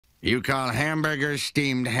You call hamburgers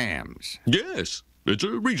steamed hams? Yes, it's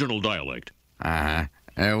a regional dialect. Uh-huh.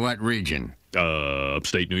 What region?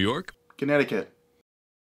 Upstate New York? Connecticut.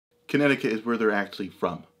 Connecticut is where they're actually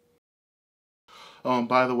from. Oh, and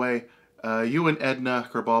by the way, you and Edna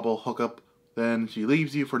Kerbauble hook up, then she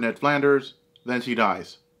leaves you for Ned Flanders, then she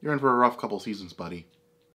dies. You're in for a rough couple seasons, buddy.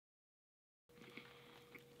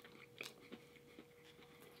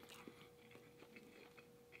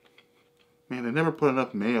 Man, they never put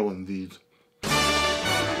enough mayo in these.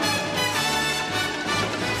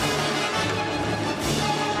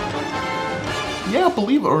 Yeah,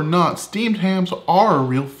 believe it or not, steamed hams are a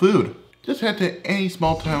real food. Just head to any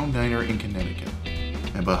small town diner in Connecticut.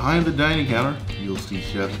 And behind the dining counter, you'll see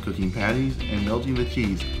chefs cooking patties and melting the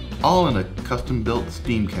cheese, all in a custom-built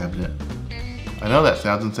steam cabinet. I know that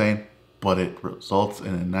sounds insane, but it results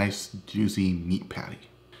in a nice, juicy meat patty.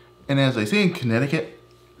 And as they say in Connecticut,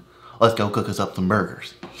 let's go cook us up some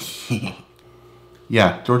burgers.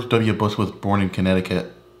 Yeah, George W. Bush was born in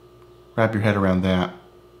Connecticut. Wrap your head around that.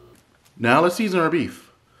 Now let's season our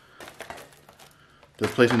beef.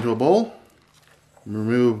 Just place into a bowl.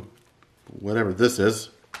 Remove whatever this is.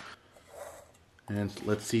 And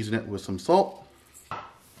let's season it with some salt.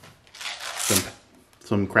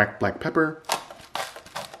 Some cracked black pepper.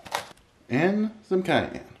 And some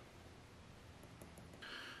cayenne.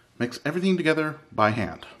 Mix everything together by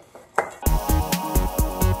hand.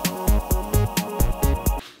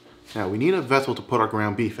 Now we need a vessel to put our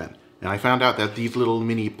ground beef in. And I found out that these little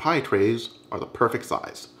mini pie trays are the perfect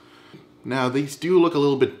size. Now these do look a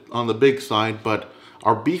little bit on the big side, but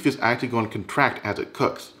our beef is actually going to contract as it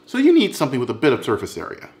cooks. So you need something with a bit of surface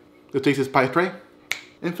area. Let's take this pie tray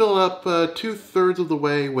and fill it up 2/3 of the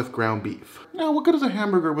way with ground beef. Now what good is a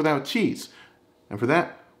hamburger without cheese? And for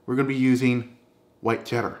that, we're going to be using white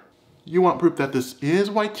cheddar. You want proof that this is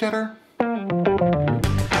white cheddar?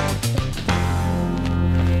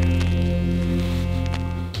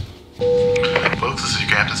 Folks, this is your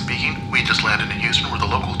captain speaking. We just landed in Houston where the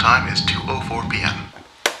local time is 2:04 p.m.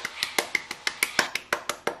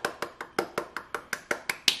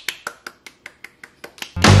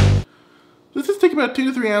 Let's just take about 2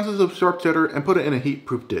 to 3 ounces of sharp cheddar and put it in a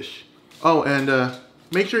heat-proof dish. Oh, and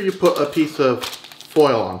make sure you put a piece of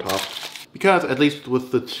foil on top. Because, at least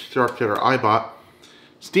with the sharp cheddar I bought,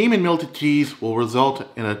 steam and melted cheese will result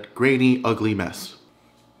in a grainy, ugly mess.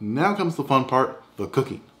 Now comes the fun part, the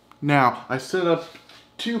cooking. Now, I set up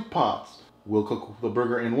 2 pots. We'll cook the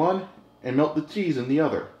burger in one and melt the cheese in the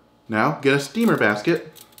other. Now, get a steamer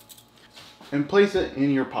basket and place it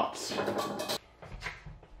in your pots.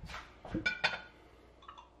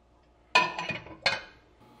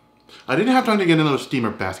 I didn't have time to get another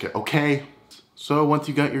steamer basket, okay? So once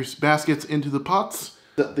you got your baskets into the pots,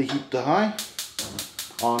 set the heat to high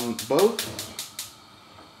on both.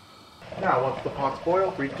 Now once the pots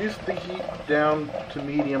boil, reduce the heat down to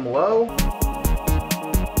medium-low.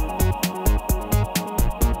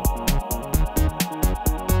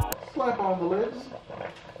 Slap on the lids.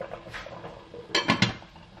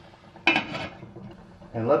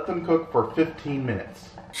 And let them cook for 15 minutes.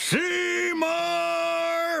 Seymour!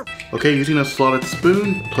 Okay, using a slotted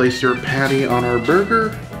spoon, place your patty on our burger.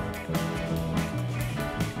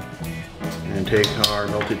 And take our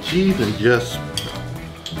melted cheese and just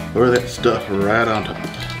throw that stuff right on top.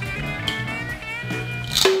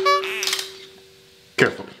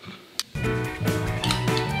 Carefully.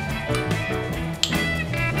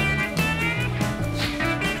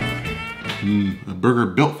 A burger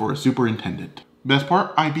built for a superintendent. Best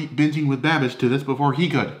part, I beat binging with Babish to this before he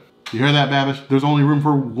could. You hear that, Babish? There's only room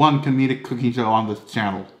for one comedic cooking show on this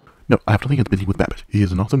channel. No, I have nothing against binging with Babish. He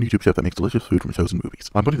is an awesome YouTube chef that makes delicious food from shows and movies.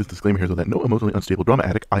 I'm putting this disclaimer here so that no emotionally unstable drama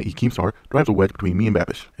addict, i.e. Keemstar, drives a wedge between me and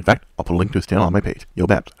Babish. In fact, I'll put a link to his channel on my page. Yo,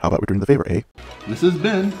 Babs, how about returning the favor, eh? This has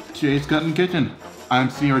been Jay's Cuttin Kitchen. I'm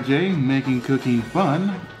CRJ, making cooking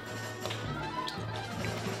fun.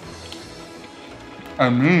 I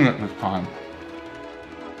mean it this time.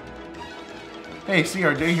 Hey,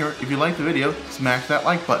 CRJ here. If you liked the video, smash that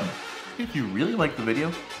like button. If you really like the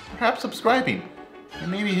video, perhaps subscribing. And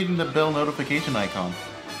maybe hitting the bell notification icon.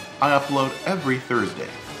 I upload every Thursday.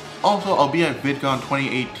 Also, I'll be at VidCon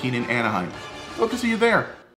 2018 in Anaheim. Hope to see you there.